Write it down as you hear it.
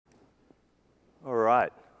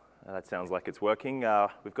That sounds like it's working.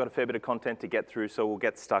 We've got a fair bit of content to get through, so we'll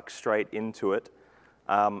get stuck straight into it.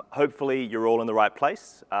 Hopefully you're all in the right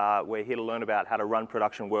place. We're here to learn about how to run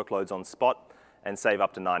production workloads on Spot and save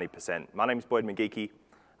up to 90%. My name is Boyd McGeechy.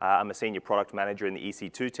 I'm a senior product manager in the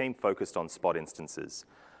EC2 team focused on Spot instances.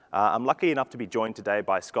 I'm lucky enough to be joined today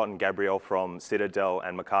by Scott and Gabrielle from Citadel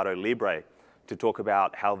and Mercado Libre to talk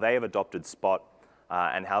about how they have adopted Spot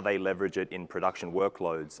and how they leverage it in production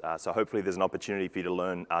workloads. So hopefully there's an opportunity for you to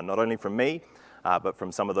learn not only from me, but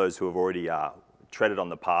from some of those who have already treaded on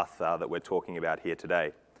the path that we're talking about here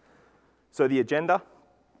today. So the agenda,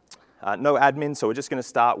 no admin, so we're just going to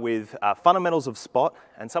start with fundamentals of Spot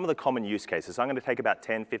and some of the common use cases. So I'm going to take about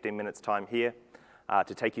 10, 15 minutes time here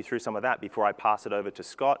to take you through some of that before I pass it over to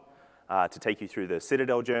Scott to take you through the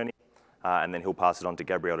Citadel journey. And then he'll pass it on to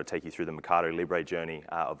Gabrielle to take you through the Mercado Libre journey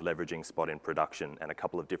of leveraging Spot in production and a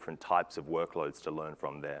couple of different types of workloads to learn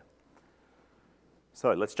from there.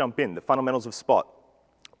 So let's jump in. The fundamentals of Spot.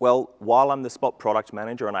 Well, while I'm the Spot product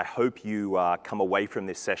manager, and I hope you come away from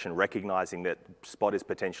this session recognizing that Spot is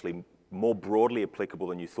potentially more broadly applicable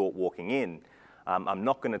than you thought walking in, I'm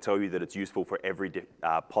not going to tell you that it's useful for every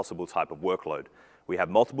possible type of workload. We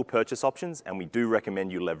have multiple purchase options, and we do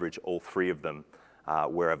recommend you leverage all three of them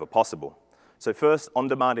wherever possible. So first,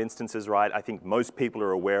 on-demand instances, right? I think most people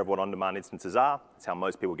are aware of what on-demand instances are. It's how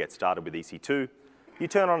most people get started with EC2. You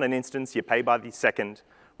turn on an instance, you pay by the second.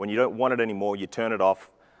 When you don't want it anymore, you turn it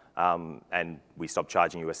off, and we stop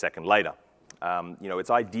charging you a second later. It's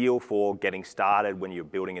ideal for getting started when you're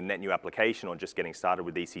building a net new application or just getting started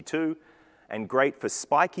with EC2, and great for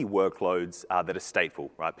spiky workloads that are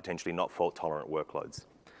stateful, right? Potentially not fault-tolerant workloads.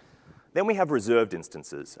 Then we have reserved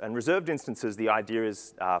instances. And reserved instances, the idea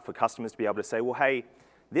is for customers to be able to say, well, hey,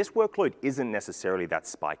 this workload isn't necessarily that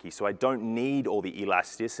spiky, so I don't need all the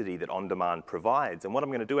elasticity that on-demand provides. And what I'm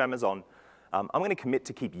going to do, Amazon, I'm going to commit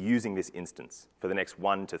to keep using this instance for the next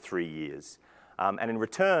 1 to 3 years. And in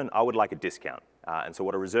return, I would like a discount. And so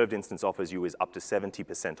what a reserved instance offers you is up to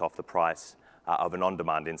 70% off the price of an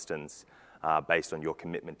on-demand instance based on your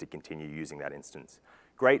commitment to continue using that instance.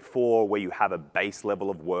 Great for where you have a base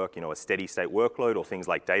level of work, a steady state workload, or things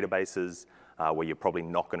like databases where you're probably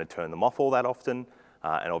not going to turn them off all that often,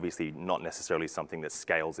 and obviously not necessarily something that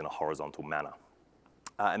scales in a horizontal manner.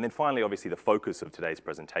 And then finally, obviously, the focus of today's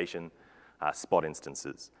presentation, Spot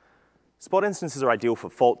instances. Spot instances are ideal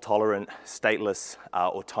for fault-tolerant, stateless,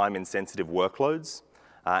 or time-insensitive workloads,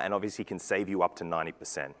 and obviously can save you up to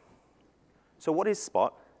 90%. So what is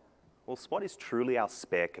Spot? Well, Spot is truly our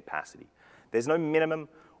spare capacity. There's no minimum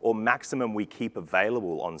or maximum we keep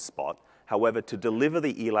available on Spot. However, to deliver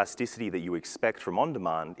the elasticity that you expect from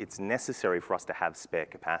on-demand, it's necessary for us to have spare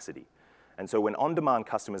capacity. And so when on-demand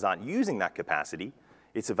customers aren't using that capacity,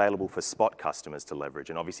 it's available for Spot customers to leverage.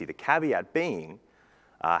 And obviously the caveat being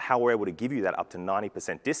how we're able to give you that up to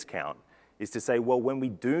 90% discount is to say, well, when we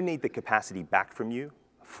do need the capacity back from you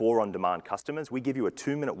for on-demand customers, we give you a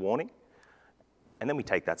 2-minute warning, and then we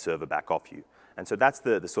take that server back off you. And so that's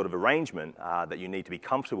the sort of arrangement that you need to be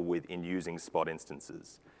comfortable with in using Spot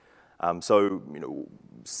instances.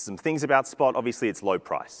 Some things about Spot, obviously it's low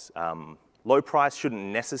price. Low price shouldn't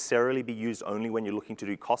necessarily be used only when you're looking to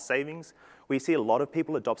do cost savings. We see a lot of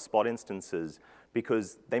people adopt Spot instances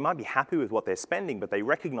because they might be happy with what they're spending, but they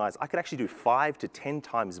recognize I could actually do 5 to 10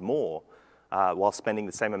 times more while spending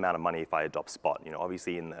the same amount of money if I adopt Spot.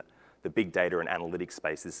 Obviously in the big data and analytics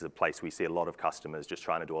space, this is a place we see a lot of customers just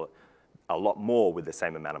trying to do a lot more with the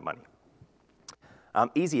same amount of money.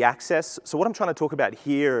 Easy access. So what I'm trying to talk about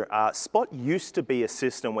here, Spot used to be a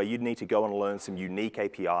system where you'd need to go and learn some unique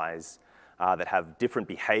APIs that have different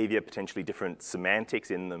behavior, potentially different semantics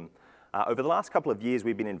in them. Over the last couple of years,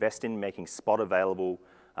 we've been investing in making Spot available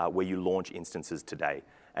where you launch instances today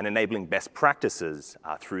and enabling best practices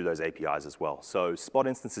through those APIs as well. So Spot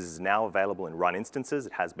instances is now available in run instances.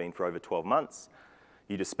 It has been for over 12 months.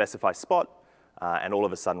 You just specify Spot, and all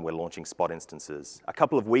of a sudden we're launching Spot instances. A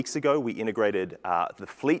couple of weeks ago, we integrated the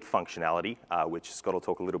fleet functionality, which Scott will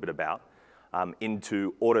talk a little bit about,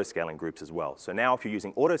 into auto-scaling groups as well. So now if you're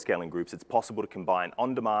using auto-scaling groups, it's possible to combine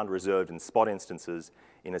on-demand, reserved, and Spot instances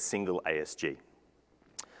in a single ASG.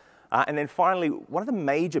 And then finally, one of the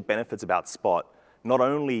major benefits about Spot, not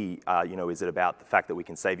only is it about the fact that we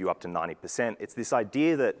can save you up to 90%, it's this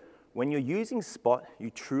idea that when you're using Spot, you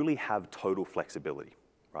truly have total flexibility.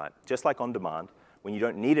 Right? Just like on demand, when you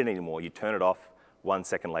don't need it anymore, you turn it off, 1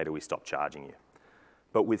 second later we stop charging you.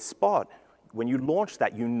 But with Spot, when you launch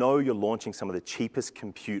that, you're launching some of the cheapest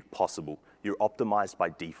compute possible. You're optimized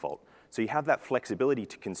by default. So you have that flexibility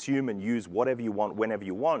to consume and use whatever you want, whenever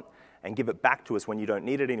you want, and give it back to us when you don't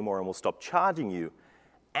need it anymore, and we'll stop charging you.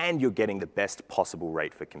 and you're getting the best possible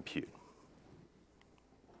rate for compute.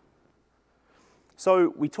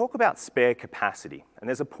 So we talk about spare capacity, and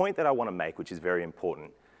there's a point that I want to make which is very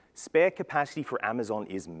important. Spare capacity for Amazon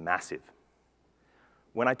is massive.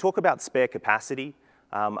 When I talk about spare capacity,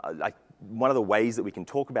 one of the ways that we can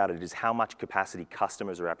talk about it is how much capacity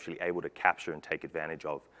customers are actually able to capture and take advantage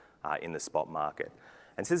of in the spot market.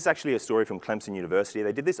 And so this is actually a story from Clemson University.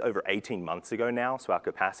 They did this over 18 months ago now, so our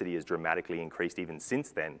capacity has dramatically increased even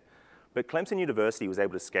since then. But Clemson University was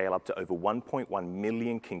able to scale up to over 1.1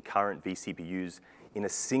 million concurrent vCPUs in a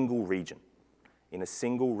single region. In a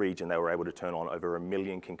single region, they were able to turn on over 1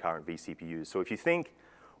 million concurrent vCPUs. So if you think,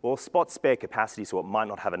 well, Spot's spare capacity, so it might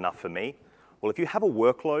not have enough for me. Well, if you have a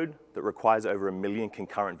workload that requires over 1 million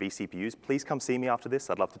concurrent vCPUs, please come see me after this.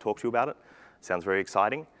 I'd love to talk to you about it. Sounds very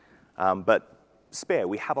exciting. But spare,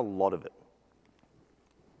 we have a lot of it.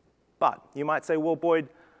 But you might say, well, Boyd,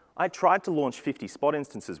 I tried to launch 50 Spot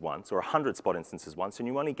instances once, or 100 Spot instances once, and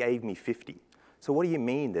you only gave me 50. So what do you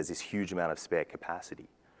mean there's this huge amount of spare capacity?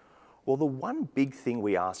 Well, the one big thing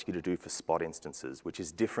we ask you to do for Spot instances, which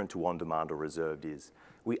is different to on-demand or reserved, is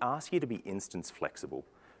we ask you to be instance flexible.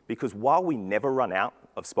 Because while we never run out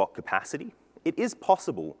of Spot capacity, it is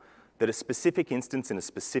possible that a specific instance in a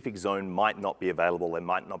specific zone might not be available, there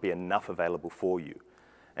might not be enough available for you.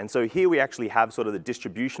 And so here we actually have sort of the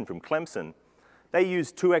distribution from Clemson. They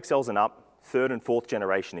use 2XLs and up, third and fourth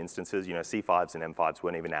generation instances, C5s and M5s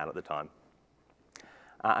weren't even out at the time.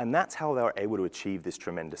 And that's how they were able to achieve this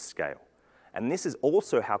tremendous scale. And this is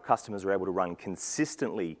also how customers are able to run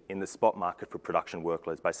consistently in the spot market for production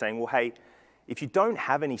workloads by saying, well, hey, if you don't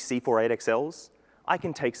have any C4.8XLs, I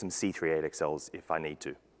can take some C3.8XLs if I need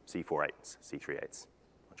to. C4.8s, C3.8s.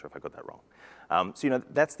 Not sure if I got that wrong. So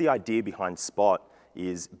that's the idea behind Spot,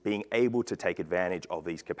 is being able to take advantage of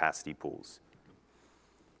these capacity pools.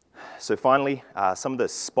 So finally, some of the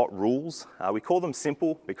Spot rules. We call them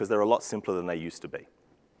simple because they're a lot simpler than they used to be.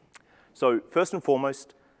 So first and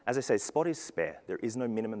foremost, as I say, Spot is spare. There is no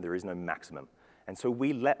minimum, there is no maximum. And so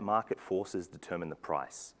we let market forces determine the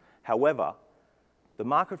price. However, the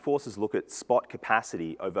market forces look at Spot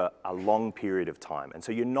capacity over a long period of time. And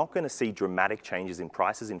so you're not going to see dramatic changes in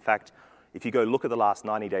prices. In fact, if you go look at the last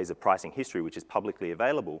 90 days of pricing history, which is publicly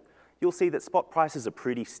available, you'll see that Spot prices are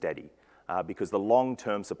pretty steady because the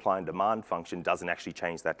long-term supply and demand function doesn't actually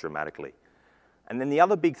change that dramatically. And then the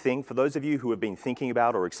other big thing, for those of you who have been thinking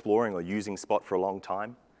about or exploring or using Spot for a long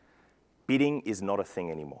time, bidding is not a thing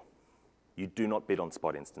anymore. You do not bid on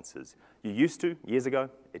Spot instances. You used to, years ago.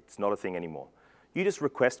 It's not a thing anymore. You just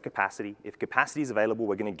request capacity. If capacity is available,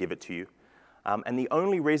 we're going to give it to you. And the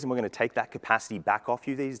only reason we're going to take that capacity back off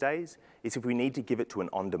you these days is if we need to give it to an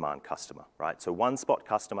on-demand customer, right? So one Spot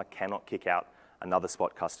customer cannot kick out another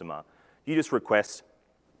Spot customer. You just request,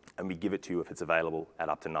 and we give it to you if it's available at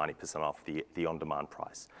up to 90% off the on-demand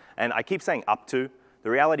price. And I keep saying up to. The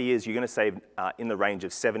reality is you're going to save in the range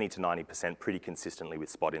of 70 to 90% pretty consistently with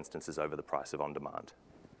Spot instances over the price of on-demand.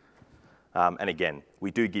 And again,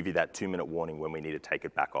 we do give you that 2-minute warning when we need to take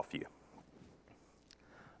it back off you.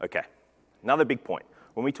 Okay, another big point.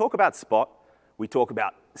 When we talk about Spot, we talk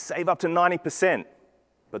about save up to 90%,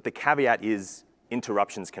 but the caveat is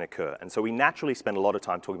interruptions can occur. And so we naturally spend a lot of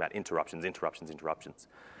time talking about interruptions.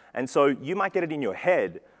 And so you might get it in your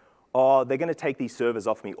head, oh, they're going to take these servers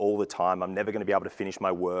off me all the time. I'm never going to be able to finish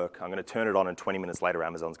my work. I'm going to turn it on, and 20 minutes later,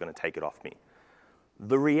 Amazon's going to take it off me.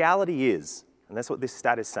 The reality is, and that's what this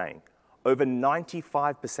stat is saying, over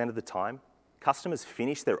 95% of the time, customers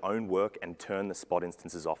finish their own work and turn the Spot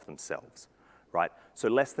instances off themselves, right? So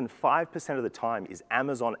less than 5% of the time is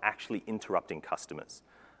Amazon actually interrupting customers.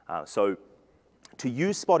 So to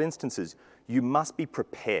use Spot instances, you must be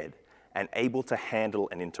prepared and able to handle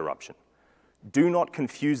an interruption. Do not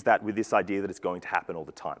confuse that with this idea that it's going to happen all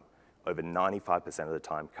the time. Over 95% of the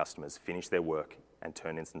time, customers finish their work and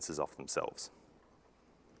turn instances off themselves.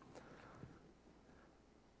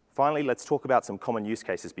 Finally, let's talk about some common use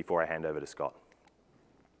cases before I hand over to Scott.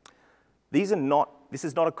 This is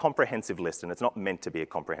not a comprehensive list, and it's not meant to be a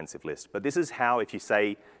comprehensive list, but this is how, if you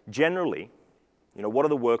say generally, what are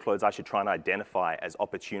the workloads I should try and identify as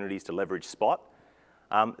opportunities to leverage Spot?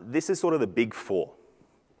 This is sort of the big four.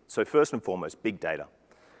 So first and foremost, big data.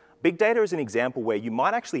 Big data is an example where you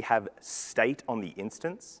might actually have state on the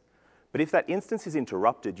instance, but if that instance is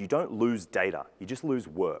interrupted, you don't lose data, you just lose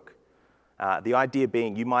work. The idea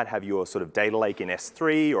being you might have your sort of data lake in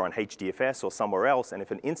S3 or on HDFS or somewhere else, and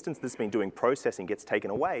if an instance that's been doing processing gets taken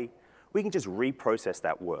away, we can just reprocess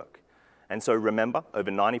that work. And so remember, over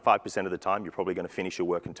 95% of the time, you're probably going to finish your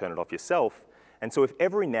work and turn it off yourself. And so if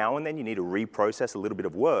every now and then you need to reprocess a little bit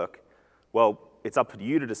of work, well, it's up to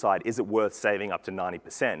you to decide, is it worth saving up to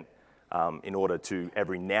 90% in order to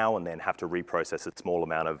every now and then have to reprocess a small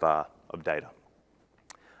amount of data.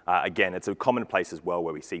 Again, it's a commonplace as well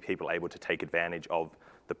where we see people able to take advantage of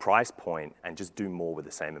the price point and just do more with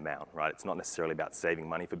the same amount, right? It's not necessarily about saving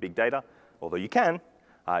money for big data, although you can.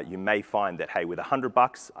 You may find that, hey, with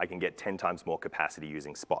 $100, I can get 10 times more capacity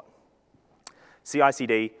using Spot.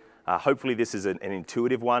 CI/CD, hopefully this is an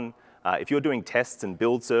intuitive one. If you're doing tests and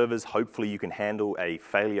build servers, hopefully you can handle a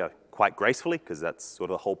failure quite gracefully, because that's sort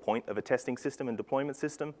of the whole point of a testing system and deployment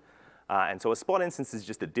system. And so a Spot instance is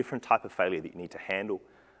just a different type of failure that you need to handle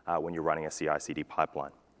when you're running a CI/CD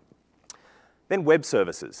pipeline. Then web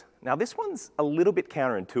services. Now this one's a little bit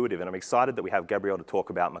counterintuitive, and I'm excited that we have Gabriel to talk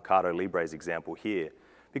about Mercado Libre's example here,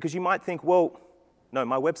 because you might think, well, no,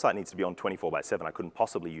 my website needs to be on 24/7. I couldn't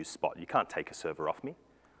possibly use Spot. You can't take a server off me.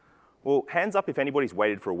 Well, hands up if anybody's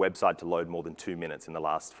waited for a website to load more than 2 minutes in the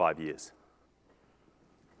last 5 years.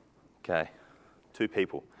 Okay, 2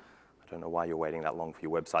 people. I don't know why you're waiting that long for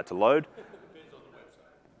your website to load.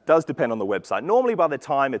 Does depend on the website. Normally by the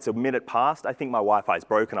time it's a minute past, I think my Wi-Fi is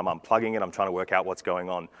broken, I'm unplugging it, I'm trying to work out what's going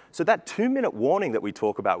on. So that 2-minute warning that we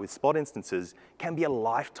talk about with Spot instances can be a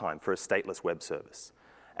lifetime for a stateless web service.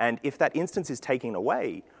 And if that instance is taken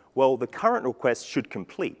away, well, the current request should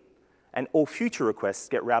complete, and all future requests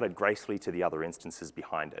get routed gracefully to the other instances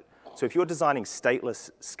behind it. So if you're designing stateless,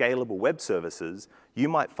 scalable web services, you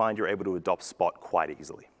might find you're able to adopt Spot quite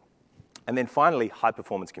easily. And then finally,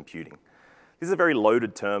 high-performance computing. This is a very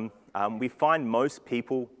loaded term. We find most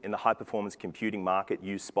people in the high-performance computing market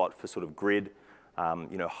use Spot for sort of grid,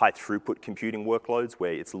 high-throughput computing workloads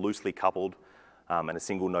where it's loosely coupled and a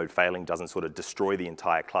single node failing doesn't sort of destroy the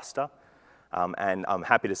entire cluster. And I'm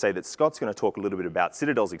happy to say that Scott's going to talk a little bit about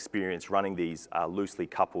Citadel's experience running these loosely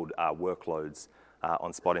coupled workloads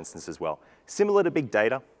on Spot instances as well. Similar to big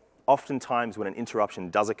data, oftentimes when an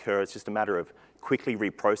interruption does occur, it's just a matter of quickly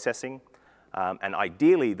reprocessing. And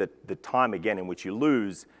ideally, the time, again, in which you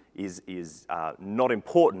lose is not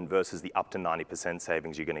important versus the up to 90%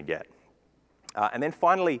 savings you're going to get. And then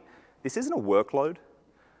finally, this isn't a workload,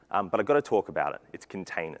 but I've got to talk about it. It's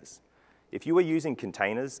containers. If you are using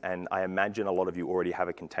containers, and I imagine a lot of you already have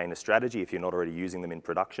a container strategy if you're not already using them in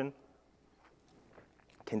production,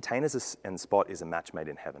 containers and Spot is a match made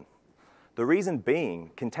in heaven. The reason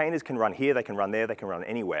being, containers can run here, they can run there, they can run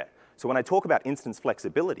anywhere. So when I talk about instance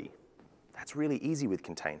flexibility, that's really easy with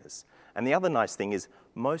containers. And the other nice thing is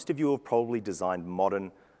most of you have probably designed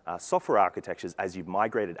modern software architectures as you've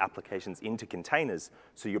migrated applications into containers,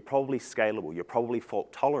 so you're probably scalable, you're probably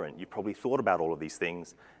fault tolerant, you've probably thought about all of these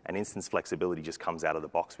things, and instance flexibility just comes out of the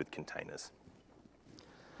box with containers.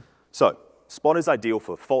 So Spot is ideal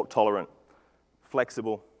for fault tolerant,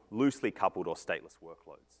 flexible, loosely coupled, or stateless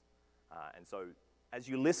workloads. And so as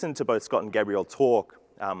you listen to both Scott and Gabriel talk,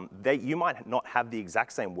 you might not have the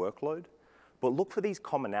exact same workload, but look for these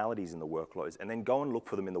commonalities in the workloads and then go and look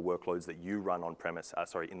for them in the workloads that you run on premise,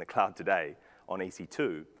 in the cloud today on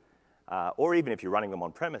EC2, or even if you're running them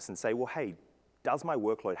on premise and say, well, hey, does my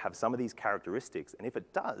workload have some of these characteristics? And if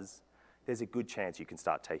it does, there's a good chance you can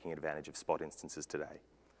start taking advantage of Spot instances today.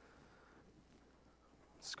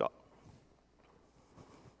 Scott.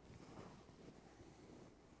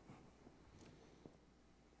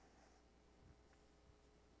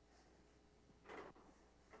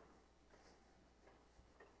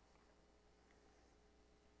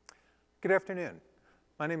 Good afternoon.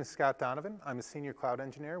 My name is Scott Donovan. I'm a senior cloud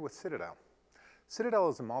engineer with Citadel. Citadel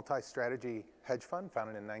is a multi-strategy hedge fund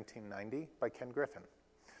founded in 1990 by Ken Griffin.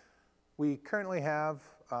 We currently have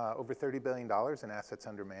over $30 billion in assets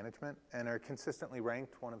under management and are consistently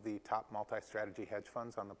ranked one of the top multi-strategy hedge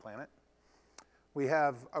funds on the planet. We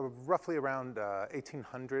have roughly around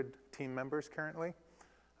 1,800 team members currently.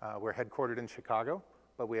 We're headquartered in Chicago,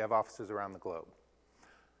 but we have offices around the globe.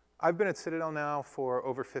 I've been at Citadel now for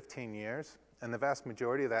over 15 years, and the vast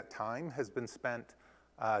majority of that time has been spent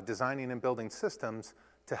designing and building systems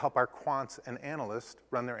to help our quants and analysts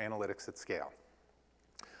run their analytics at scale.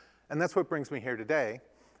 And that's what brings me here today.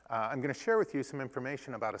 I'm going to share with you some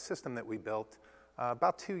information about a system that we built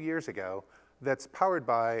about 2 years ago that's powered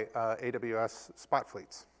by AWS Spot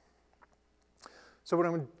Fleets. So what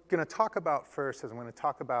I'm going to talk about first is I'm going to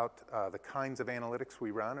talk about the kinds of analytics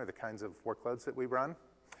we run or the kinds of workloads that we run.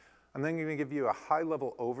 I'm then going to give you a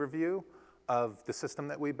high-level overview of the system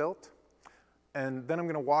that we built. And then I'm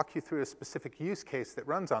going to walk you through a specific use case that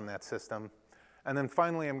runs on that system. And then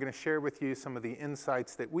finally, I'm going to share with you some of the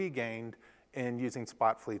insights that we gained in using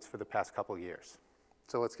Spot Fleets for the past couple of years.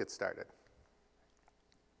 So let's get started.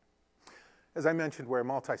 As I mentioned, we're a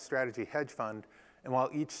multi-strategy hedge fund. And while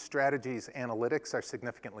each strategy's analytics are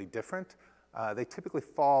significantly different, they typically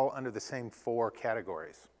fall under the same 4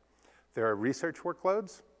 categories. There are research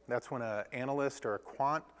workloads. That's when an analyst or a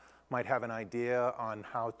quant might have an idea on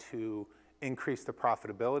how to increase the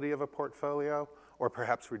profitability of a portfolio or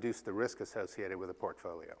perhaps reduce the risk associated with a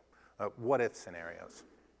portfolio. What-if scenarios.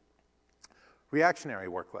 Reactionary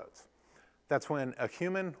workloads. That's when a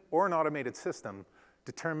human or an automated system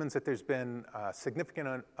determines that there's been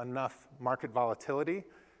significant enough market volatility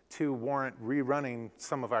to warrant rerunning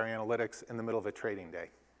some of our analytics in the middle of a trading day.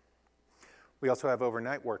 We also have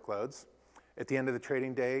overnight workloads. At the end of the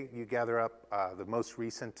trading day, you gather up the most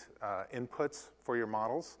recent inputs for your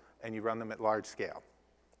models, and you run them at large scale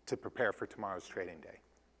to prepare for tomorrow's trading day.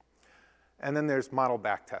 And then there's model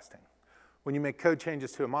backtesting. When you make code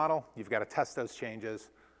changes to a model, you've got to test those changes.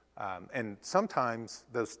 And sometimes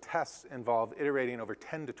those tests involve iterating over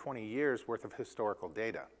 10 to 20 years worth of historical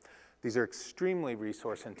data. These are extremely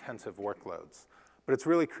resource-intensive workloads. But it's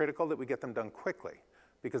really critical that we get them done quickly,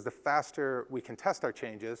 because the faster we can test our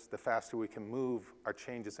changes, the faster we can move our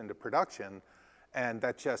changes into production. And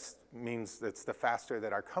that just means that it's the faster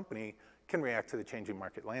that our company can react to the changing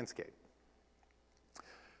market landscape.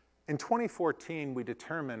 In 2014, we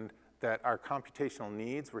determined that our computational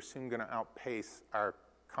needs were soon going to outpace our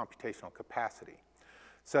computational capacity.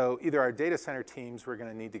 So either our data center teams were going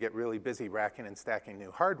to need to get really busy racking and stacking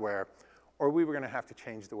new hardware, or we were going to have to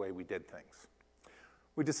change the way we did things.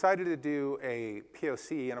 We decided to do a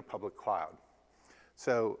POC in a public cloud.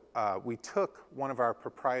 So we took one of our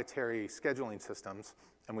proprietary scheduling systems,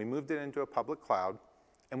 and we moved it into a public cloud,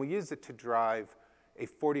 and we used it to drive a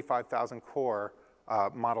 45,000 core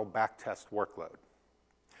model backtest workload.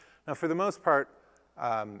 Now, for the most part,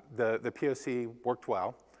 the POC worked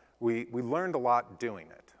well. We learned a lot doing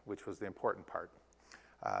it, which was the important part.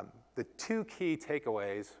 The 2 key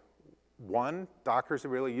takeaways: 1, Docker is a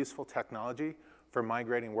really useful technology for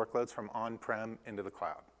migrating workloads from on-prem into the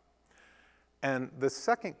cloud. And the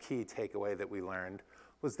second key takeaway that we learned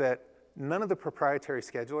was that none of the proprietary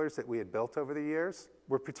schedulers that we had built over the years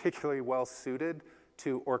were particularly well suited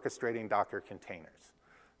to orchestrating Docker containers.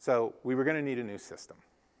 So we were going to need a new system.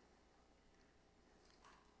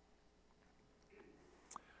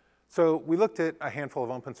 So we looked at a handful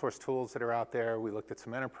of open source tools that are out there. We looked at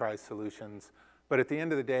some enterprise solutions. But at the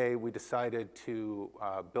end of the day, we decided to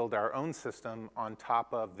build our own system on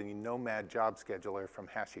top of the Nomad job scheduler from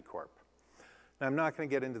HashiCorp. Now, I'm not going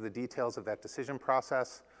to get into the details of that decision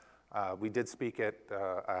process. We did speak at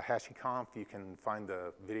HashiConf. You can find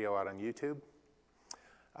the video out on YouTube.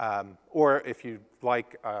 Or if you'd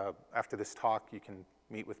like, after this talk, you can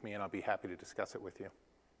meet with me, and I'll be happy to discuss it with you.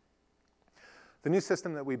 The new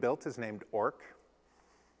system that we built is named Ork.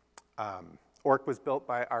 Ork was built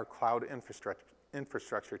by our cloud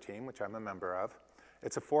infrastructure team, which I'm a member of.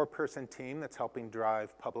 It's a 4-person team that's helping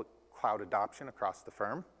drive public cloud adoption across the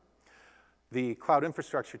firm. The cloud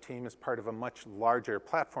infrastructure team is part of a much larger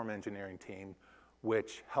platform engineering team,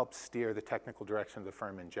 which helps steer the technical direction of the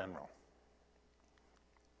firm in general.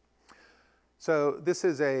 So this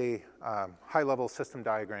is a high-level system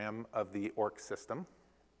diagram of the Ork system.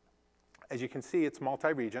 As you can see, it's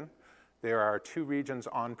multi-region. There are 2 regions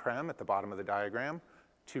on-prem at the bottom of the diagram,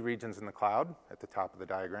 2 regions in the cloud at the top of the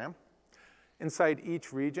diagram. Inside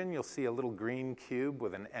each region, you'll see a little green cube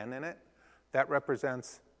with an N in it. That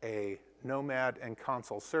represents a Nomad and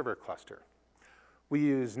Consul server cluster. We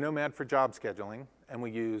use Nomad for job scheduling, and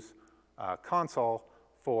we use Consul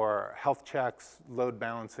for health checks, load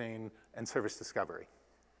balancing, and service discovery.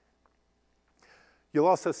 You'll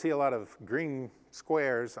also see a lot of green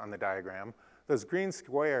squares on the diagram. Those green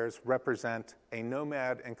squares represent a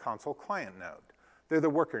Nomad and Consul client node. They're the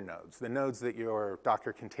worker nodes, the nodes that your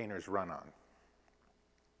Docker containers run on.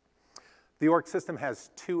 The Ork system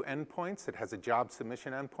has 2 endpoints. It has a job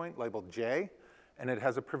submission endpoint labeled J, and it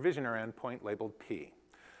has a provisioner endpoint labeled P.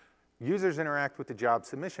 Users interact with the job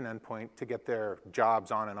submission endpoint to get their jobs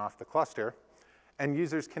on and off the cluster, and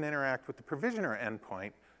users can interact with the provisioner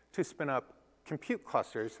endpoint to spin up compute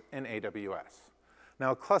clusters in AWS.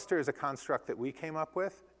 Now, a cluster is a construct that we came up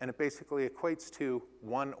with, and it basically equates to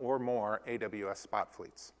 1 or more AWS Spot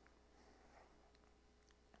fleets.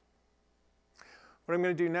 What I'm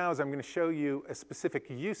going to do now is I'm going to show you a specific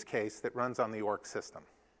use case that runs on the Ork system.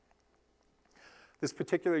 This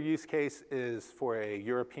particular use case is for a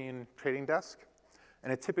European trading desk,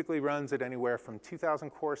 and it typically runs at anywhere from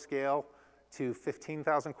 2,000 core scale to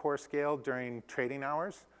 15,000 core scale during trading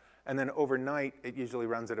hours, and then overnight it usually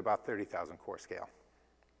runs at about 30,000 core scale.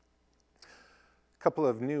 A couple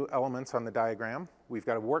of new elements on the diagram. We've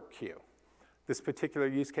got a work queue. This particular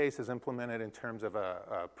use case is implemented in terms of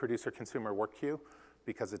a producer-consumer work queue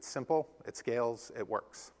because it's simple, it scales, it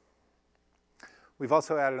works. We've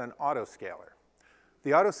also added an autoscaler.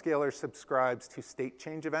 The autoscaler subscribes to state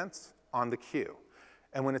change events on the queue.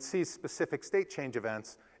 And when it sees specific state change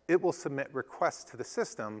events, it will submit requests to the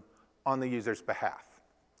system on the user's behalf.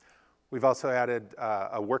 We've also added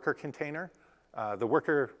a worker container. The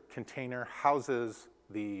worker container houses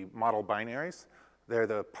the model binaries. They're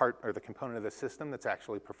the part or the component of the system that's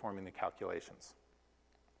actually performing the calculations.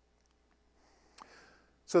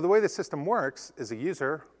 So the way the system works is a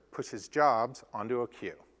user pushes jobs onto a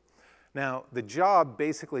queue. Now, the job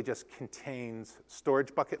basically just contains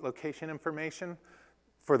storage bucket location information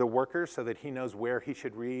for the worker so that he knows where he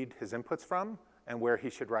should read his inputs from and where he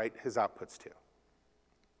should write his outputs to.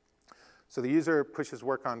 So the user pushes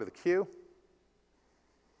work onto the queue,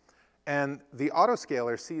 and the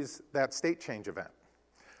autoscaler sees that state change event.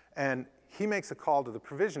 And he makes a call to the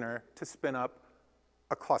provisioner to spin up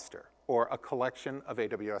a cluster or a collection of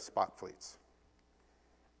AWS Spot fleets.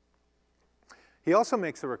 He also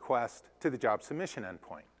makes a request to the job submission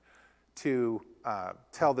endpoint to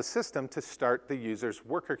tell the system to start the user's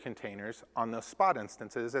worker containers on those Spot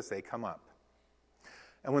instances as they come up.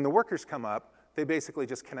 And when the workers come up, they basically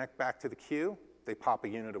just connect back to the queue. They pop a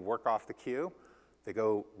unit of work off the queue. They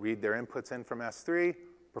go read their inputs in from S3,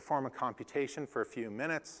 perform a computation for a few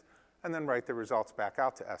minutes, and then write the results back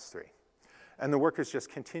out to S3. And the workers just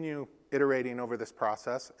continue iterating over this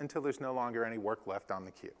process until there's no longer any work left on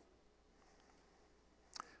the queue.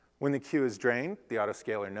 When the queue is drained, the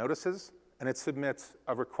autoscaler notices, and it submits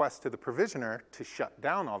a request to the provisioner to shut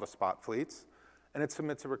down all the Spot fleets, and it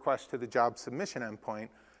submits a request to the job submission endpoint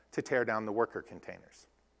to tear down the worker containers.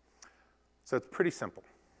 So it's pretty simple.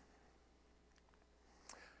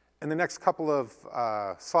 In the next couple of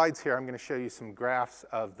slides here, I'm going to show you some graphs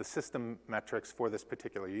of the system metrics for this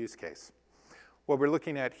particular use case. What we're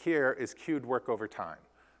looking at here is queued work over time.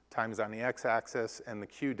 Time is on the x-axis, and the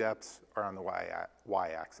queue depths are on the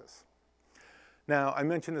y-axis. Now, I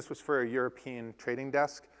mentioned this was for a European trading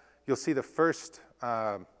desk. You'll see the first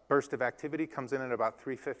burst of activity comes in at about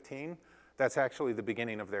 3:15. That's actually the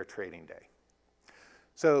beginning of their trading day.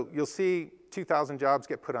 So you'll see 2,000 jobs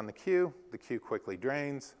get put on the queue quickly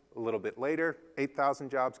drains. A little bit later, 8,000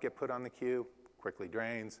 jobs get put on the queue, quickly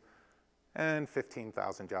drains, and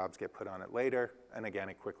 15,000 jobs get put on it later, and again,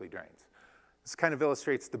 it quickly drains. This kind of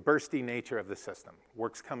illustrates the bursty nature of the system.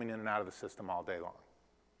 Work's coming in and out of the system all day long.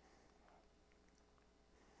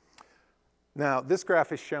 Now, this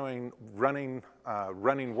graph is showing running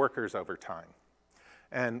workers over time.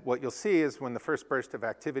 And what you'll see is when the first burst of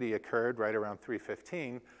activity occurred right around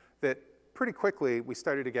 3:15, that pretty quickly we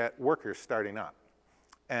started to get workers starting up.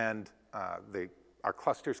 And our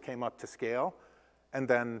clusters came up to scale, and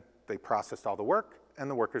then they processed all the work,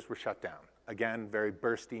 and the workers were shut down. Again, very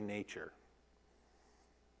bursty nature.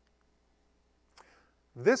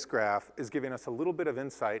 This graph is giving us a little bit of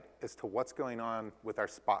insight as to what's going on with our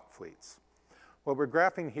Spot fleets. What we're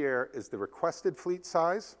graphing here is the requested fleet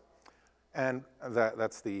size, and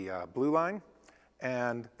that's the blue line,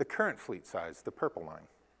 and the current fleet size, the purple line.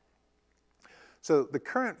 So the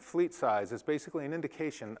current fleet size is basically an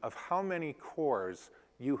indication of how many cores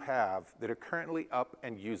you have that are currently up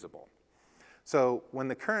and usable. So when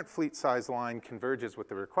the current fleet size line converges with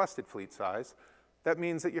the requested fleet size, that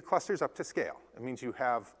means that your cluster's up to scale. It means you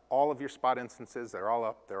have all of your Spot instances, they're all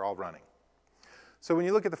up, they're all running. So when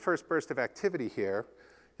you look at the first burst of activity here,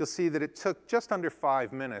 you'll see that it took just under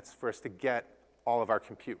 5 minutes for us to get all of our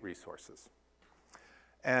compute resources.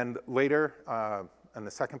 And later, in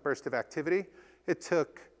the second burst of activity, it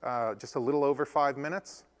took just a little over 5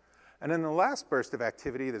 minutes. And in the last burst of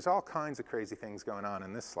activity, there's all kinds of crazy things going on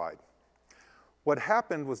in this slide. What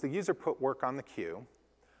happened was the user put work on the queue.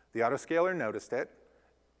 The autoscaler noticed it.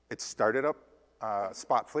 It started up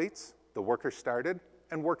Spot fleets. The workers started,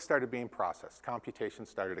 and work started being processed. Computation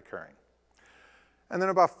started occurring. And then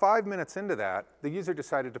about 5 minutes into that, the user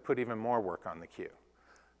decided to put even more work on the queue.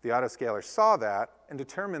 The autoscaler saw that and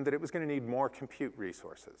determined that it was going to need more compute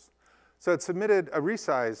resources. So it submitted a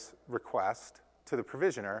resize request to the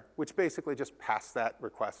provisioner, which basically just passed that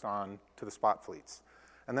request on to the Spot fleets.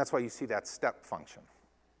 And that's why you see that step function.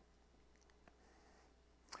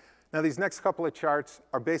 Now, these next couple of charts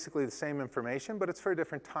are basically the same information, but it's for a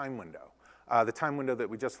different time window. The time window that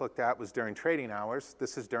we just looked at was during trading hours.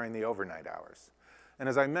 This is during the overnight hours. And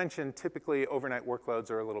as I mentioned, typically overnight workloads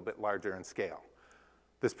are a little bit larger in scale.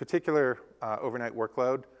 This particular overnight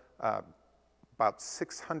workload, about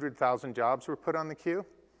 600,000 jobs were put on the queue.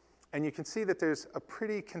 And you can see that there's a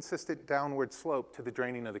pretty consistent downward slope to the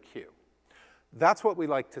draining of the queue. That's what we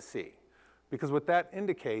like to see, because what that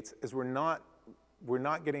indicates is we're not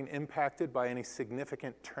getting impacted by any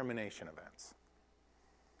significant termination events.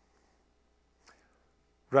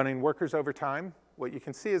 Running workers over time, what you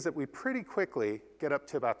can see is that we pretty quickly get up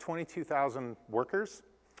to about 22,000 workers.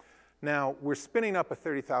 Now, we're spinning up a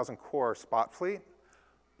 30,000 core spot fleet,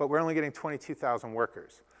 but we're only getting 22,000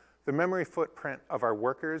 workers. The memory footprint of our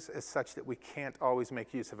workers is such that we can't always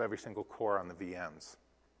make use of every single core on the VMs.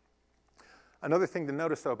 Another thing to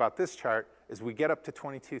notice, though, about this chart is we get up to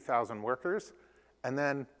 22,000 workers, and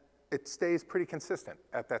then it stays pretty consistent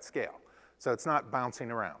at that scale. So it's not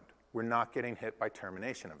bouncing around. We're not getting hit by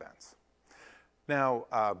termination events. Now,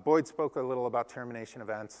 Boyd spoke a little about termination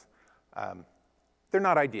events. They're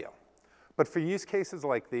not ideal. But for use cases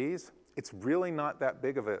like these, it's really not that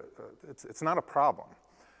big of a, it's not a problem.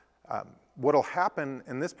 What'll happen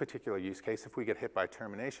in this particular use case if we get hit by a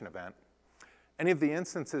termination event, any of the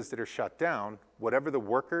instances that are shut down, whatever the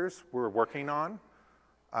workers were working on,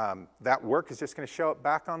 that work is just going to show up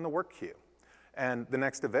back on the work queue. And the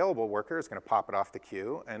next available worker is going to pop it off the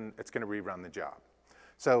queue, and it's going to rerun the job.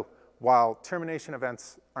 So while termination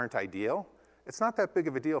events aren't ideal, it's not that big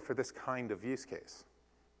of a deal for this kind of use case.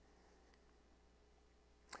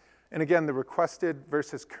 And again, the requested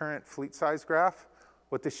versus current fleet size graph,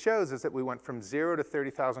 what this shows is that we went from 0 to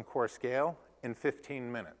 30,000 core scale in 15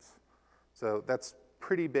 minutes. So that's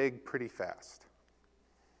pretty big, pretty fast.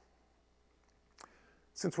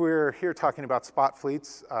 Since we're here talking about spot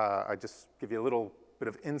fleets, I just give you a little bit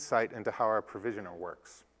of insight into how our provisioner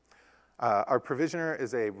works. Our provisioner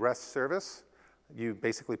is a REST service. You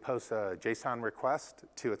basically post a JSON request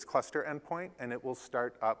to its cluster endpoint, and it will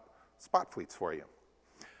start up spot fleets for you.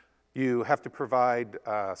 You have to provide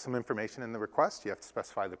some information in the request. You have to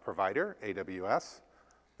specify the provider, AWS,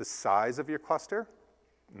 the size of your cluster,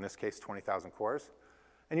 in this case 20,000 cores,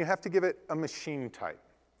 and you have to give it a machine type.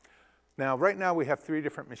 Now, right now we have 3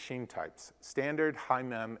 different machine types: standard, high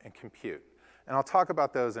mem, and compute. And I'll talk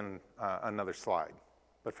about those in another slide.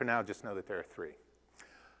 But for now, just know that there are 3.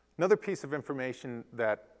 Another piece of information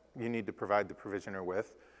that you need to provide the provisioner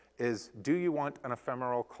with is, do you want an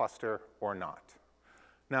ephemeral cluster or not?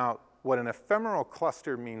 Now, what an ephemeral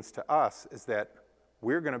cluster means to us is that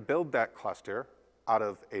we're going to build that cluster out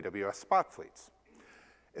of AWS spot fleets.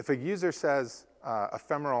 If a user says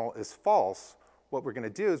ephemeral is false, what we're going to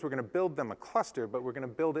do is we're going to build them a cluster, but we're going to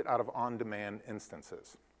build it out of on-demand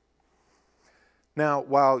instances. Now,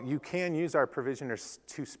 while you can use our provisioners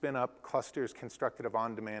to spin up clusters constructed of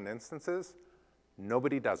on-demand instances,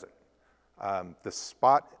 nobody does it. The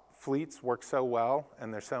spot fleets work so well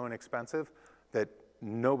and they're so inexpensive that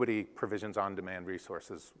nobody provisions on-demand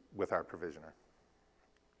resources with our provisioner.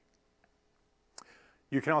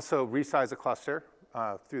 You can also resize a cluster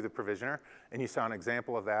through the provisioner, and you saw an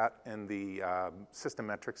example of that in the system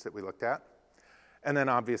metrics that we looked at. And then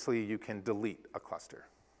obviously you can delete a cluster.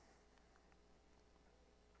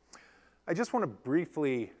 I just want to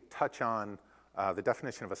briefly touch on the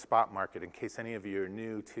definition of a spot market in case any of you are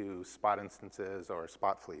new to spot instances or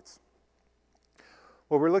spot fleets.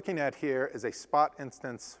 What we're looking at here is a spot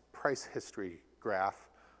instance price history graph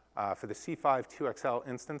for the C5 2XL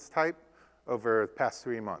instance type over the past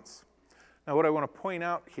 3 months. Now, what I want to point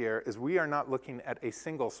out here is we are not looking at a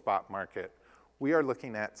single spot market. We are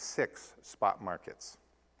looking at 6 spot markets.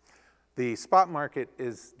 The spot market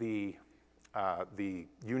is the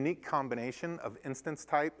unique combination of instance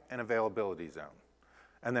type and availability zone.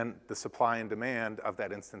 And then the supply and demand of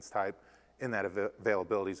that instance type in that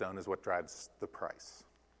availability zone is what drives the price.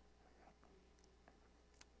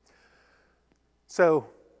 So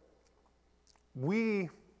we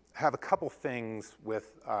have a couple things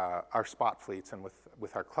with our spot fleets and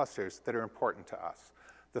with our clusters that are important to us.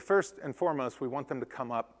 The first and foremost, we want them to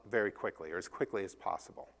come up very quickly, or as quickly as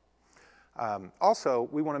possible. Also,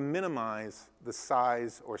 we want to minimize the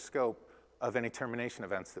size or scope of any termination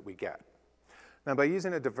events that we get. Now, by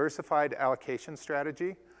using a diversified allocation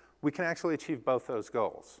strategy, we can actually achieve both those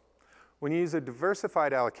goals. When you use a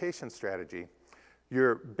diversified allocation strategy,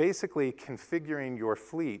 you're basically configuring your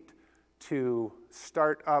fleet to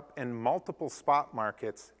start up in multiple spot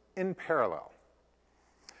markets in parallel.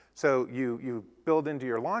 So you build into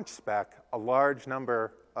your launch spec a large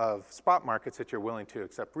number of spot markets that you're willing to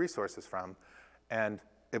accept resources from, and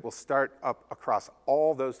it will start up across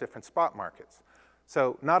all those different spot markets.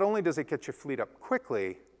 So not only does it get your fleet up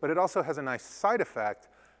quickly, but it also has a nice side effect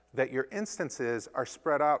that your instances are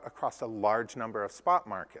spread out across a large number of spot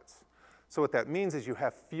markets. So what that means is you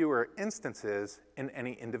have fewer instances in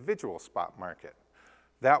any individual spot market.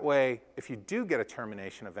 That way, if you do get a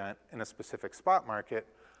termination event in a specific spot market,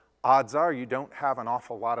 odds are you don't have an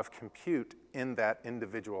awful lot of compute in that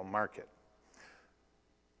individual market.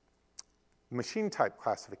 Machine type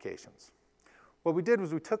classifications. What we did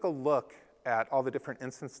was we took a look at all the different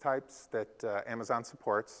instance types that Amazon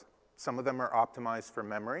supports. Some of them are optimized for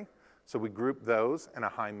memory, so we group those in a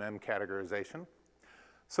high mem categorization.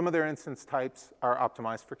 Some of their instance types are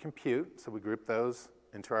optimized for compute, so we group those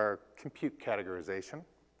into our compute categorization.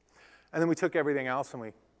 And then we took everything else and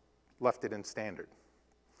we left it in standard.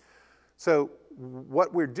 So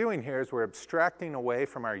what we're doing here is we're abstracting away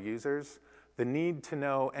from our users the need to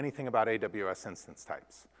know anything about AWS instance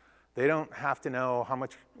types. They don't have to know how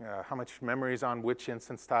much memory is on which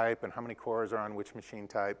instance type and how many cores are on which machine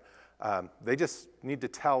type. They just need to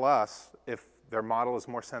tell us if their model is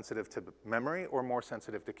more sensitive to memory or more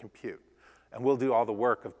sensitive to compute. And we'll do all the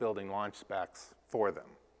work of building launch specs for them.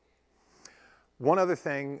 One other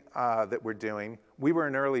thing that we're doing, we were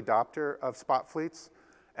an early adopter of Spot fleets.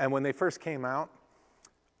 And when they first came out,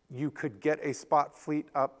 you could get a Spot fleet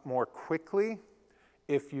up more quickly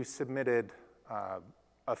if you submitted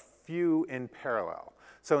a few in parallel.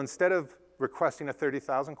 So instead of requesting a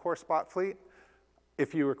 30,000 core Spot fleet,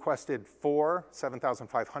 if you requested 4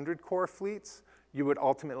 7,500 core fleets, you would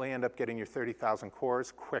ultimately end up getting your 30,000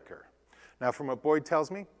 cores quicker. Now, from what Boyd tells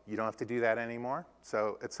me, you don't have to do that anymore.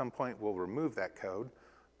 So at some point, we'll remove that code.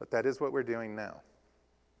 But that is what we're doing now.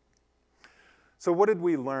 So what did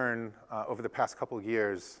we learn over the past couple of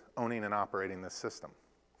years owning and operating this system?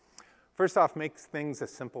 First off, make things as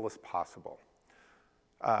simple as possible.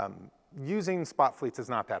 Using Spot fleets is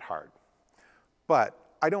not that hard. But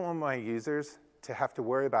I don't want my users to have to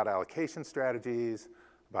worry about allocation strategies,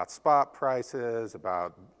 about spot prices,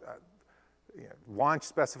 about launch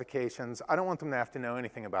specifications. I don't want them to have to know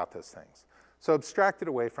anything about those things. So abstract it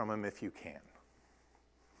away from them if you can.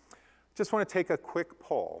 Just want to take a quick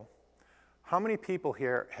poll. How many people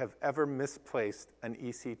here have ever misplaced an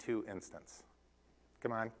EC2 instance?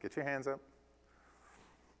 Come on, get your hands up.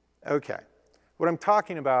 Okay. What I'm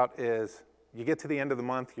talking about is you get to the end of the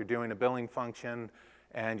month, you're doing a billing function,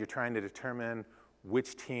 and you're trying to determine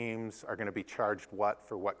which teams are going to be charged what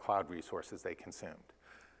for what cloud resources they consumed.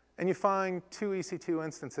 And you find 2 EC2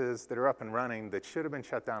 instances that are up and running that should have been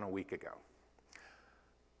shut down a week ago.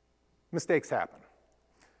 Mistakes happen.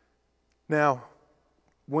 Now,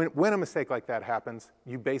 when a mistake like that happens,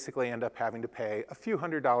 you basically end up having to pay a few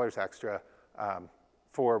 $100s extra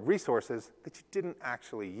for resources that you didn't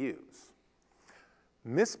actually use.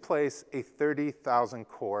 Misplace a 30,000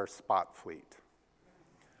 core Spot fleet.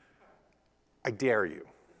 I dare you.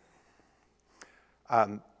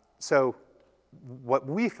 So what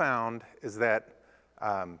we found is that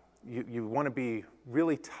you want to be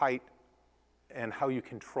really tight in how you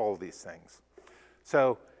control these things.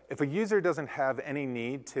 So if a user doesn't have any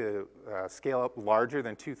need to scale up larger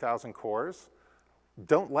than 2,000 cores,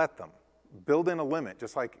 don't let them. Build in a limit,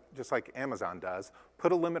 just like Amazon does.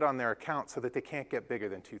 Put a limit on their account so that they can't get bigger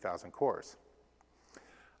than 2,000 cores.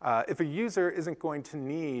 If a user isn't going to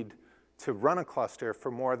need to run a cluster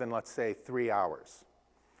for more than, let's say, 3 hours,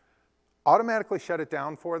 automatically shut it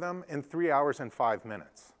down for them in 3 hours and 5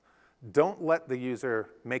 minutes. Don't let the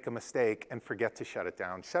user make a mistake and forget to shut it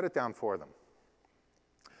down. Shut it down for them.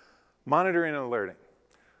 Monitoring and alerting.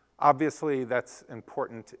 Obviously, that's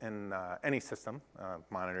important in any system,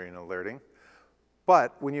 monitoring and alerting.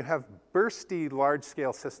 But when you have bursty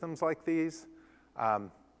large-scale systems like these,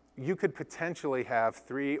 you could potentially have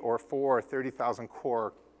 3 or 4 or 30,000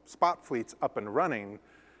 core Spot fleets up and running.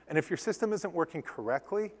 And if your system isn't working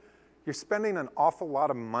correctly, you're spending an awful lot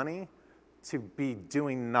of money to be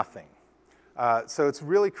doing nothing. So it's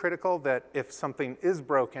really critical that if something is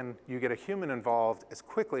broken, you get a human involved as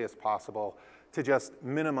quickly as possible to just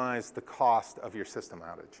minimize the cost of your system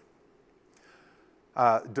outage.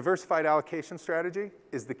 Diversified allocation strategy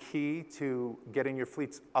is the key to getting your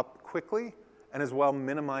fleets up quickly and as well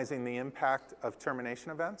minimizing the impact of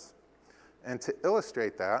termination events. And to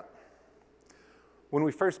illustrate that, when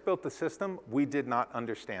we first built the system, we did not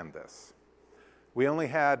understand this. We only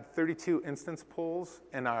had 32 instance pools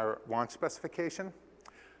in our launch specification.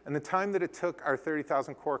 And the time that it took our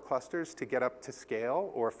 30,000 core clusters to get up to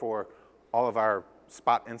scale, or for all of our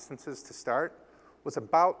Spot instances to start, was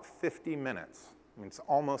about 50 minutes. I mean, it's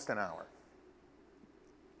almost an hour.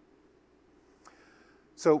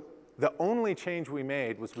 So the only change we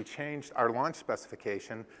made was we changed our launch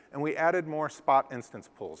specification, and we added more Spot instance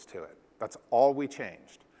pools to it. That's all we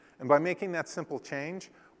changed. And by making that simple change,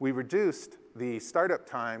 we reduced the startup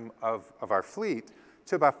time of our fleet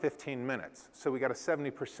to about 15 minutes. So we got a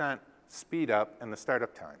 70% speed up in the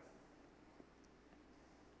startup time.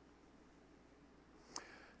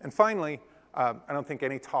 And finally, I don't think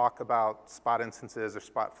any talk about Spot instances or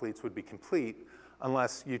Spot fleets would be complete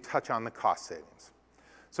unless you touch on the cost savings.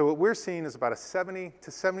 So what we're seeing is about a 70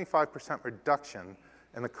 to 75% reduction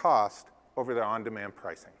in the cost over their on-demand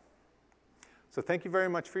pricing. So thank you very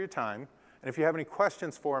much for your time. And if you have any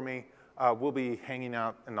questions for me, we'll be hanging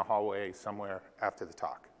out in the hallway somewhere after the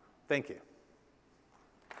talk. Thank you.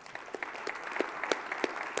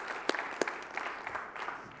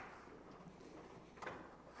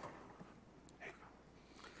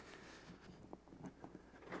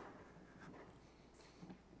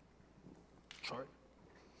 Sorry.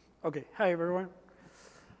 Okay, hi everyone.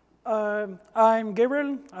 I'm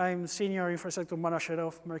Gabriel. I'm Senior Infrastructure Manager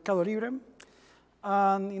of Mercado Libre.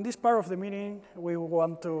 And in this part of the meeting, we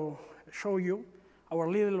want to show you our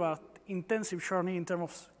little but intensive journey in terms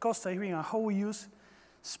of cost saving and how we use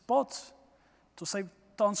spots to save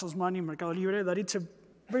tons of money in Mercado Libre, that it's a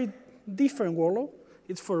very different workload.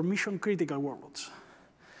 It's for mission critical workloads.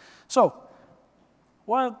 So,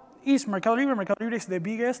 what is Mercado Libre? Mercado Libre is the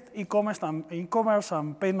biggest e-commerce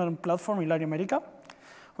and payment platform in Latin America.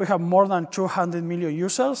 We have more than 200 million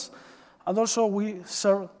users, and also we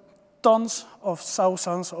serve tons of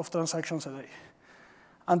thousands of transactions a day.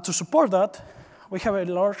 And to support that, we have a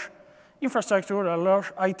large infrastructure, a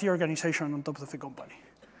large IT organization on top of the company.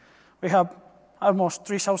 We have almost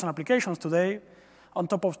 3,000 applications today, on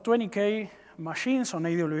top of 20K machines on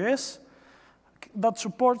AWS, that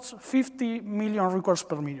supports 50 million records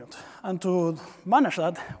per minute. And to manage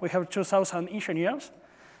that, we have 2,000 engineers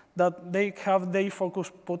that they have their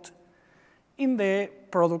focus put in the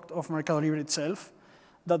product of Mercado Libre itself,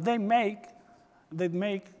 that they make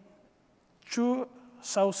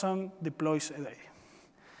 2,000 deploys a day.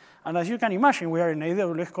 And as you can imagine, we are in an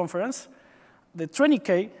AWS conference. The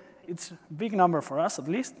 20K, it's a big number for us at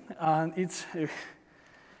least, and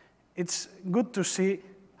it's good to see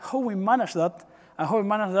how we manage that and how we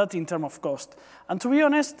manage that in terms of cost. And to be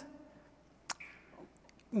honest,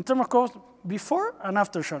 in terms of cost, before and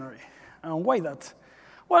after January. And why that?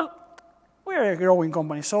 Well, we are a growing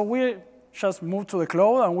company, so we just moved to the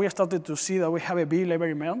cloud, and we started to see that we have a bill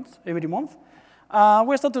every month.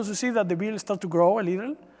 We started to see that the bill started to grow a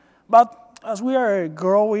little, but as we are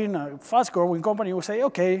a fast-growing company, we say,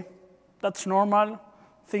 okay, that's normal.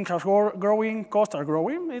 Things are growing, costs are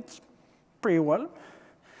growing. It's pretty well.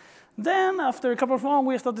 Then, after a couple of months,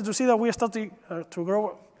 we started to see that we started to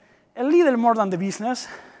grow a little more than the business.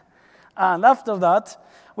 And after that,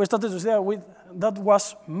 we started to see that that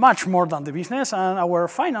was much more than the business. And our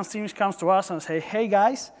finance team comes to us and say, hey,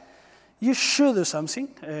 guys, you should do something.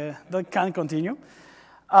 That can't continue.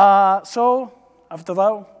 So after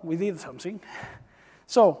that, we did something.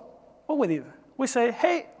 So what we did, we say,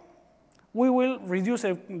 hey, we will reduce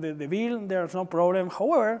the bill. There's no problem.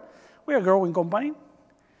 However, we are a growing company.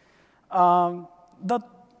 That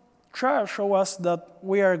chart shows us that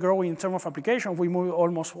we are growing in terms of application. We moved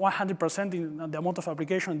almost 100% in the amount of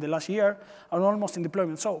application in the last year, and almost in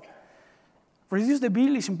deployment. So reduce the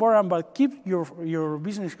bill is important, but keep your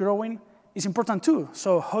business growing is important too.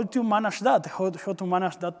 So how to manage that? How to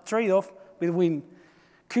manage that trade-off between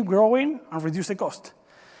keep growing and reduce the cost?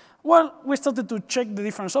 Well, we started to check the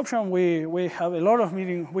different options. We had a lot of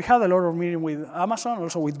meetings with Amazon,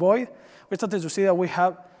 also with Boyd. We started to see that we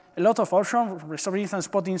have a lot of options, reserve instance,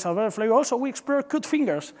 spotting, Salvador Flavor. Also, we explored cut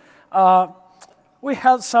fingers. We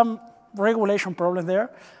had some regulation problems there.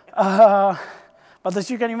 But as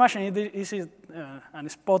you can imagine, this is a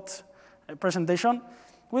spot presentation.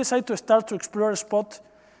 We decided to start to explore spot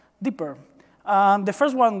deeper. And the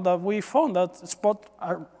first one that we found that spot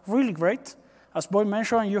are really great. As Boyd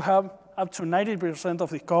mentioned, you have up to 90% of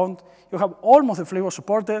discount. You have almost the flavor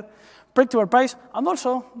supported, predictable price, and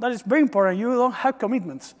also, that is very important, you don't have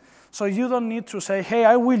commitments. So you don't need to say, hey,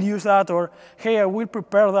 I will use that, or hey, I will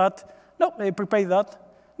prepare that. No, they prepare that.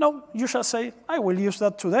 No, you just say, I will use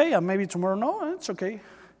that today, and maybe tomorrow, no, it's okay.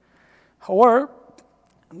 However,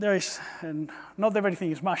 there is, and not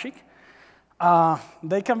everything is magic.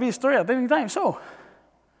 They can be destroyed at any time. So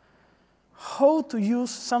how to use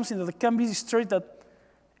something that can be destroyed at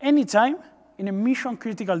any time in a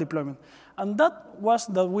mission-critical deployment? And that was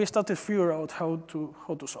that we started to figure out how to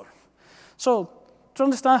solve. So to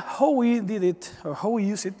understand how we did it, or how we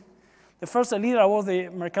use it, the first a little about the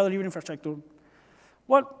Mercado Libre infrastructure.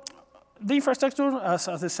 Well, the infrastructure, as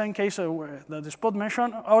the same case that the Spot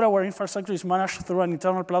mentioned, all our infrastructure is managed through an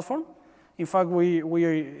internal platform. In fact,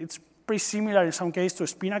 it's pretty similar in some cases to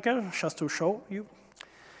Spinnaker, just to show you.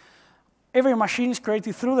 Every machine is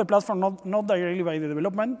created through the platform, not directly by the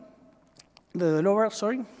developer,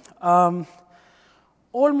 sorry.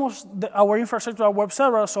 Almost our infrastructure are web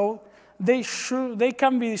servers, so they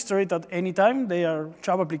can be destroyed at any time. They are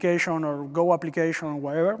Java application or Go application or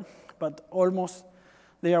whatever, but almost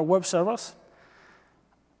they are web servers.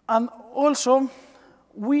 And also,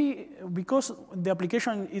 because the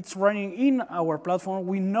application is running in our platform,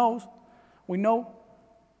 we know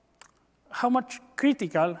how much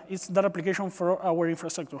critical is that application for our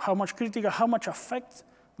infrastructure, how much affects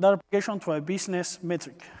that application to a business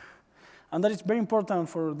metric. And that is very important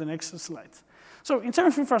for the next slide. So in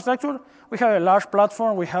terms of infrastructure, we have a large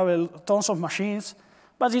platform, we have tons of machines,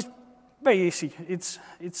 but it's very easy.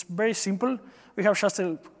 It's very simple. We have just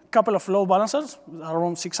a couple of load balancers,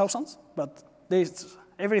 around 6,000, but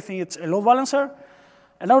everything is a load balancer,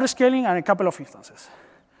 an auto-scaling, and a couple of instances.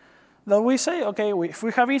 That we say, okay, if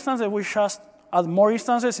we have instances, we just add more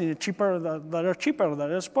instances in that are cheaper, that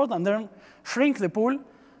are spot, and then shrink the pool.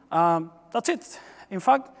 That's it. In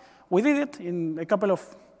fact, we did it in a couple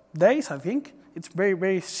of days, I think. It's very,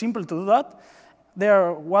 very simple to do that.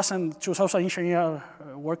 There wasn't 2,000 engineers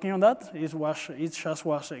working on that. It just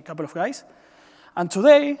was a couple of guys. And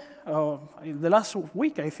today, in the last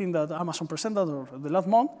week, I think that Amazon presented, or the last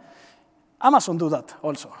month, Amazon do that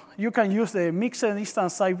also. You can use the mixed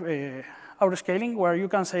instance type auto-scaling, where you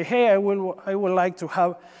can say, hey, I would like to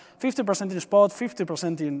have 50% in Spot,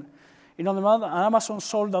 50% in on-demand, and Amazon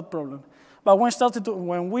solved that problem. But when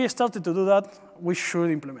we started to do that, we should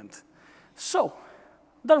implement. So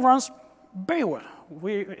that runs very well.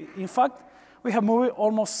 In fact, we have moved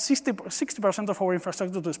almost 60% of our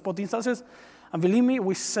infrastructure to Spot instances, and believe me,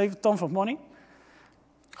 we saved tons of money.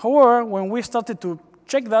 However, when we started to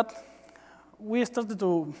check that, we started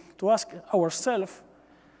to ask ourselves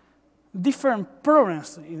different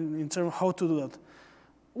problems in terms of how to do that.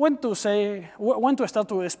 When to start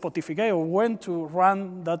to spotify, or when to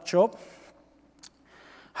run that job.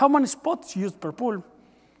 How many spots used per pool?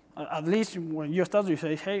 At least when you start, you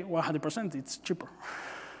say, hey, 100%, it's cheaper.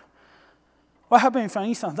 What happens if an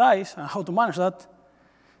instance dies, and how to manage that?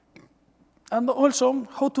 And also,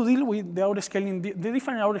 how to deal with the auto-scaling, the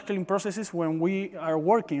different auto-scaling processes when we are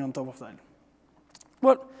working on top of that.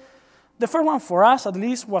 Well, the first one for us, at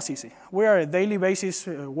least, was easy. We are a daily basis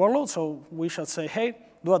workload, so we should say, hey,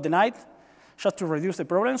 do at the night, just to reduce the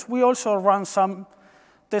problems. We also run some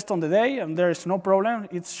tests on the day, and there is no problem.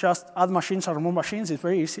 It's just add machines or remove machines. It's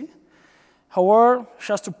very easy. However,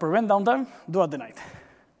 just to prevent downtime, do at the night.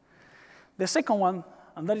 The second one,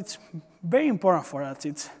 and that is very important for us,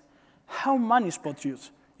 it's how many spots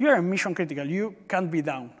use. You are mission critical. You can't be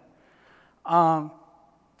down.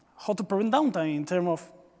 How to prevent downtime in terms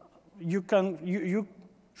of you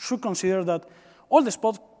should consider that all the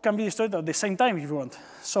spots can be destroyed at the same time if you want.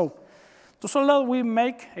 So to solve that, we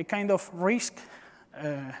make a kind of risk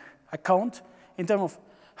account in terms of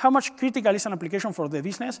how much critical is an application for the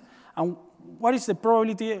business and what is the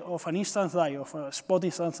probability of an instance die, of a Spot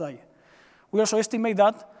instance die. We also estimate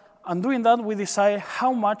that, and doing that, we decide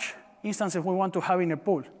how much instances we want to have in a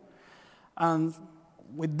pool. And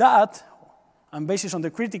with that, and based on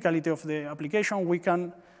the criticality of the application, we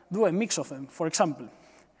can do a mix of them. For example,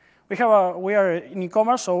 we are in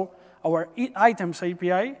e-commerce, so our items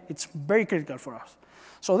API, it's very critical for us.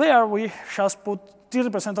 So there, we just put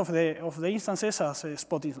 30% of the instances as a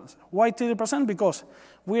Spot instance. Why 30%? Because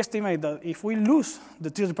we estimate that if we lose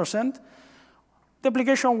the 30%, the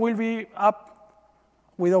application will be up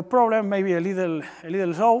without problem, maybe a little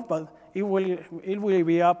slow, but it will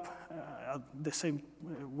be up at the same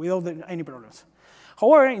without any problems.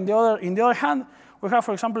 However, in the other hand, we have,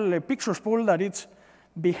 for example, a pictures pool that it's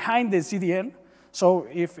behind the CDN. So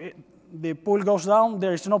if the pool goes down,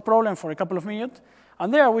 there is no problem for a couple of minutes.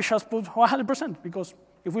 And there, we just put 100%, because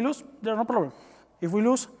if we lose, there's no problem. If we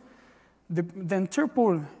lose the entire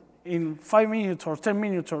pool in 5 minutes or 10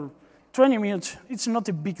 minutes or 20 minutes, it's not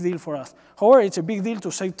a big deal for us. However, it's a big deal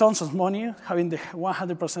to save tons of money having the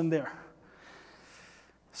 100% there.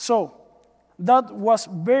 So that was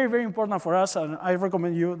very, very important for us, and I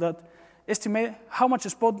recommend you that estimate how much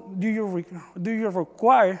Spot do you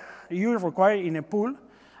require in a pool,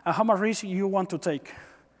 and how much risk you want to take.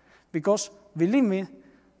 Because believe me,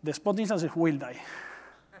 the Spot instances will die.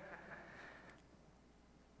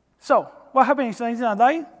 So what happens if the instance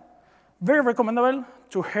die? Very recommendable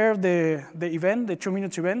to have the event, the 2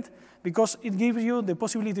 minutes event, because it gives you the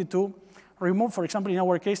possibility to remove, for example, in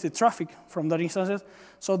our case, the traffic from that instances.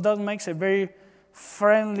 So that makes a very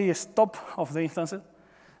friendly stop of the instances.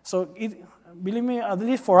 So believe me, at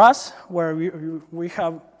least for us, where we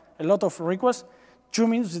have a lot of requests, 2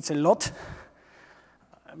 minutes, it's a lot.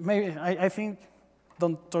 Maybe, I think,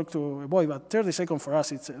 don't talk to a boy, but 30 seconds for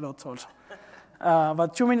us, it's a lot also.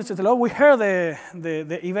 But 2 minutes is a lot. We heard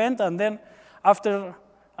the event, and then after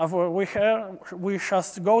we heard, we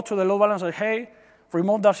just go to the load balancer, hey,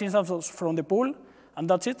 remove that instance from the pool, and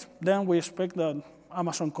that's it. Then we expect that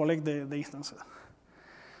Amazon collect the instances.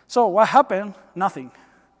 So what happened? Nothing.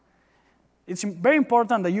 It's very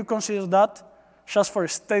important that you consider that just for a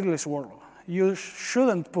stateless workload. You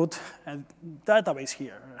shouldn't put a database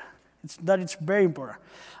here. That is very important.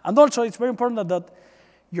 And also, it's very important that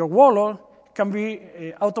your workload can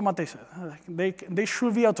be automated. They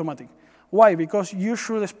should be automatic. Why? Because you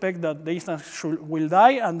should expect that the instance will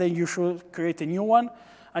die, and then you should create a new one.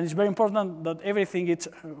 And it's very important that everything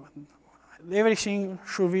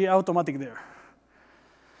should be automatic there.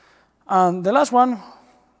 And the last one,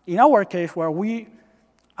 in our case, where we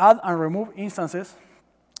add and remove instances,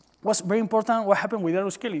 was very important what happened with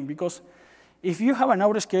autoscaling, because if you have an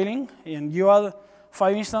autoscaling and you add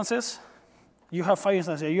 5 instances, you have 5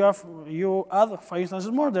 instances. You add 5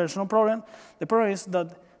 instances more, there's no problem. The problem is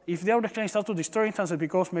that if the autoscaling starts to destroy instances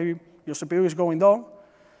because maybe your CPU is going down,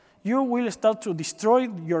 you will start to destroy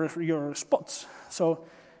your spots. So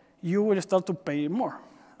you will start to pay more,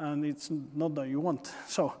 and it's not that you want.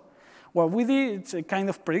 So what we did, it's a kind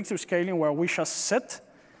of predictive scaling where we just set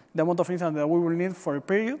the amount of instances that we will need for a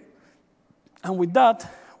period. And with that,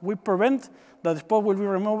 we prevent that the spot will be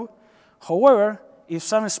removed. However, if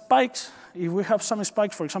we have some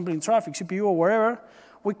spikes, for example, in traffic, CPU, or wherever,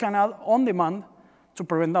 we can add on demand to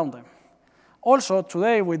prevent downtime. Also,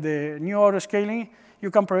 today, with the new autoscaling,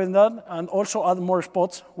 you can prevent that and also add more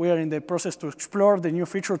spots. We are in the process to explore the new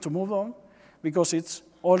feature to move on, because it's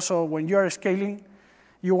also, when you are scaling,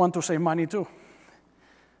 you want to save money too.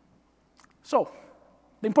 So,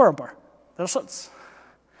 the important part, the results.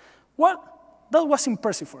 Well, that was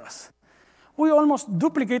impressive for us. We almost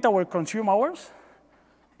duplicate our consume hours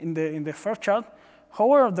in the first chart.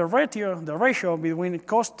 However, the ratio between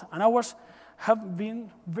cost and hours have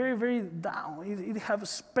been very, very down. It has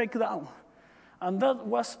spiked down. And that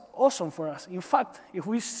was awesome for us. In fact, if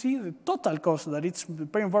we see the total cost, that it's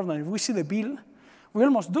very important, if we see the bill, we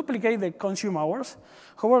almost duplicate the consume hours.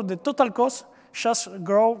 However, the total cost just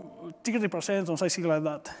grow 30% or something like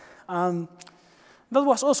that. And that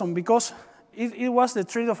was awesome, because it was the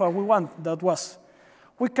trade-off that we want. That was,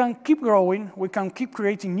 we can keep growing, we can keep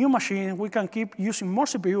creating new machines, we can keep using more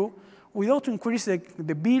CPU without increasing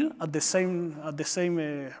the bill at the same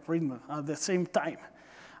rhythm, at the same time.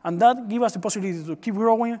 And that gives us the possibility to keep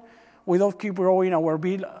growing without keep growing our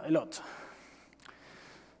bill a lot.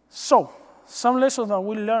 So, some lessons that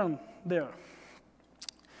we learned there.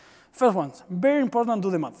 First one, very important,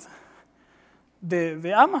 do the math.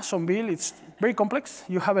 The Amazon bill, it's very complex.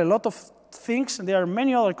 You have a lot of things. There are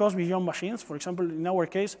many other costs beyond machines. For example, in our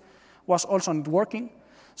case, was also networking.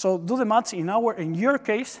 So do the math in your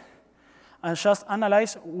case, and just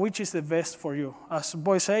analyze which is the best for you. As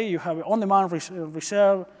boys say, you have on-demand,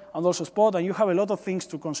 reserve, and also spot, and you have a lot of things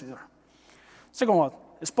to consider. Second one,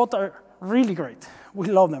 spots are really great. We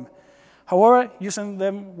love them. However, using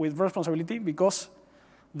them with responsibility, because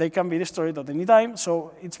they can be destroyed at any time.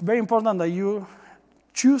 So it's very important that you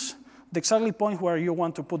choose the exactly point where you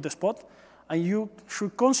want to put the spot, and you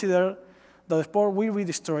should consider that the spot will be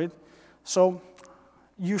destroyed. So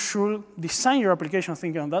you should design your application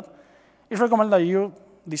thinking on that. It's recommended that you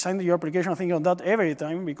design your application thinking on that every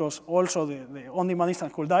time, because also the on-demand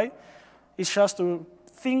instance could die. It's just to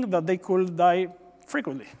think that they could die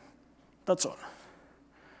frequently. That's all.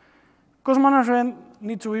 Cost management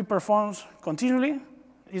needs to be performed continually.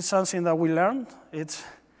 It's something that we learned. It's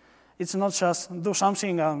not just do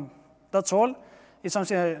something and that's all. It's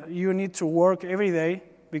something that you need to work every day,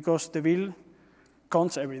 because the bill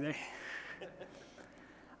counts every day.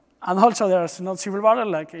 And also, there's not silver bullet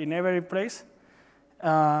like in every place.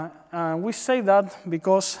 And we say that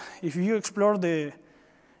because if you explore the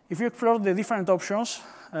different options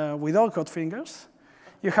without cut fingers,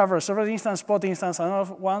 you have reserved instance, spot instance, and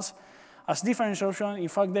other ones as different options. In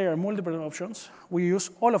fact, there are multiple options. We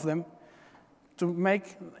use all of them to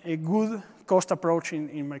make a good cost approach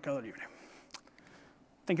in Mercado Libre.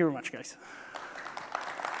 Thank you very much, guys.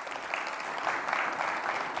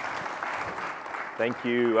 Thank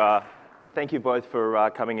you. Thank you both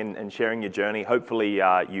for coming in and sharing your journey. Hopefully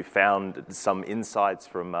you found some insights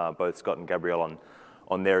from both Scott and Gabriel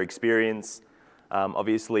on their experience.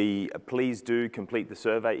 Obviously, please do complete the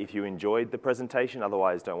survey if you enjoyed the presentation.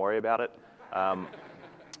 Otherwise, don't worry about it.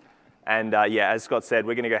 Yeah, as Scott said,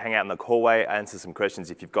 we're going to go hang out in the hallway, answer some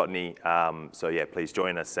questions if you've got any. So yeah, please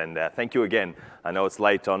join us. And thank you again. I know it's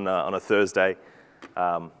late on a Thursday,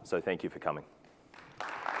 so thank you for coming.